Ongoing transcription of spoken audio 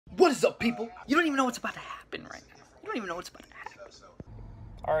What is up, people? You don't even know what's about to happen right now. You don't even know what's about to happen.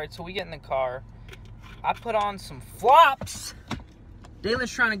 Alright, so we get in the car. I put on some flops.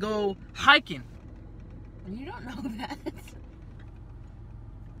 Dalen's trying to go hiking. You don't know that. It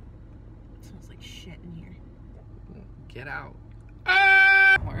smells like shit in here. Get out.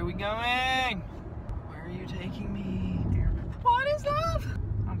 Where are we going? Where are you taking me? What is love?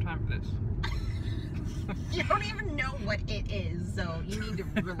 I don't have time for this. You don't even know what it is, so you need to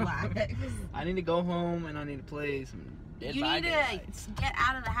relax. I need to go home and I need to play some Dead You by need to Daylight. get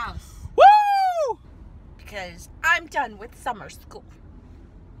out of the house. Woo! Because I'm done with summer school.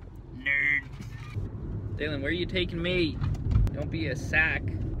 Nerd. Dalen, where are you taking me? Don't be a sack.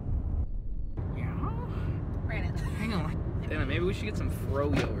 Yeah. Brandon. Hang on. Dalen, maybe we should get some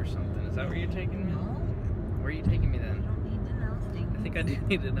froyo or something. Is that where you're taking me? No. Where are you taking me You then? don't need to know things. I think I do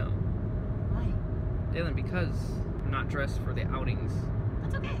need to know. Why? Dalen, because I'm not dressed for the outings.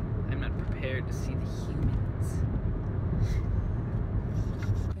 That's okay. I'm not prepared to see the humans.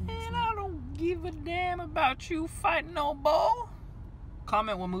 And I don't give a damn about you fighting no bull.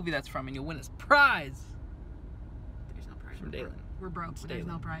 Comment what movie that's from and you'll win a prize. There's no prize. From Dalen. We're broke, It's but there's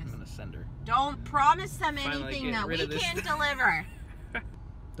no Dalen. prize. I'm gonna send her. Don't promise them Finally anything get that we rid of this. can't deliver.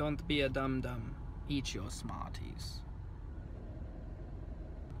 Don't be a dum-dum. Eat your Smarties.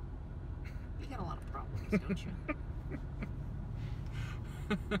 You got a lot of problems, don't you?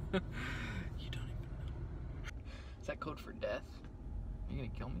 You don't even know. Is that code for death? Are you gonna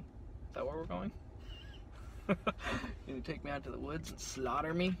kill me? Is that where we're going? You gonna take me out to the woods and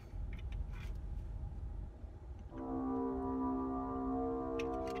slaughter me?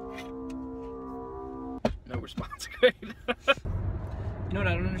 No response. Great. You know what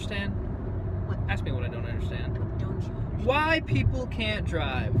I don't understand? What? Ask me what I don't understand. Don't you understand? Why people can't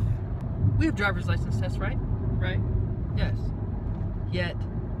drive? We have driver's license tests, right? Right? Yes. Yet,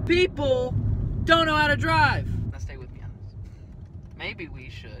 people don't know how to drive. Now stay with me on this. Maybe we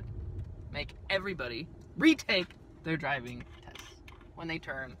should make everybody retake their driving tests when they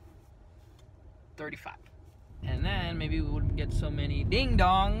turn 35. And then maybe we wouldn't get so many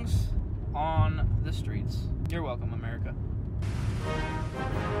ding-dongs on the streets. You're welcome, America.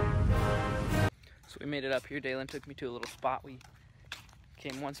 So we made it up here. Dalen took me to a little spot we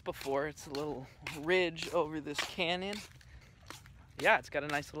came once before. It's a little ridge over this canyon. Yeah, it's got a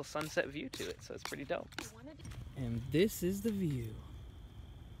nice little sunset view to it, so it's pretty dope. And this is the view.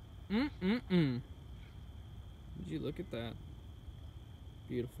 Would you look at that?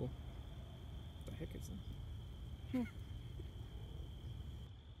 Beautiful. What the heck is that?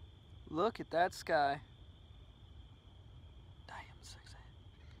 Look at that sky. Damn, sexy.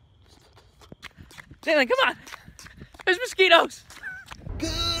 Dalen, come on! There's mosquitoes! Good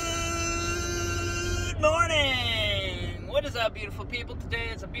morning! What is up, beautiful people?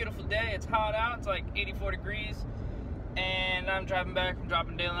 Today is a beautiful day. It's hot out. It's like 84 degrees. And I'm driving back from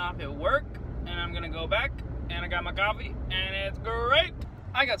dropping Dalen off at work. And I'm gonna go back. And I got my coffee. And it's great!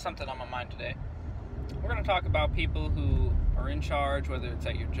 I got something on my mind today. We're gonna talk about people who are in charge, whether it's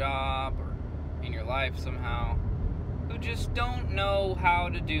at your job or in your life somehow, who just don't know how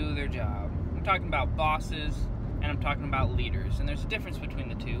to do their job. I'm talking about bosses and I'm talking about leaders, and there's a difference between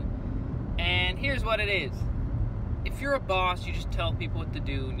the two. And here's what it is. If you're a boss, you just tell people what to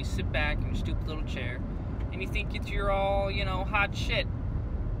do and you sit back in your stupid little chair and you think you're all, you know, hot shit.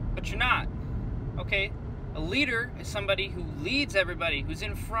 But you're not, okay? A leader is somebody who leads everybody, who's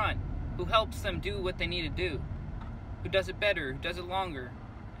in front, who helps them do what they need to do, who does it better, who does it longer.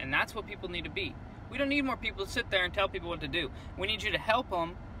 And that's what people need to be. We don't need more people to sit there and tell people what to do. We need you to help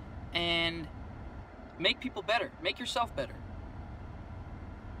them and make people better. Make yourself better.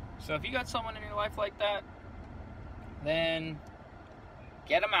 So if you got someone in your life like that, then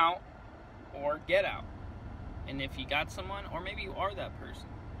get them out or get out. And if you got someone, or maybe you are that person,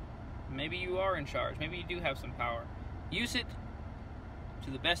 maybe you are in charge, maybe you do have some power, use it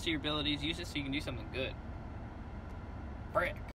to the best of your abilities. Use it so you can do something good. Frick.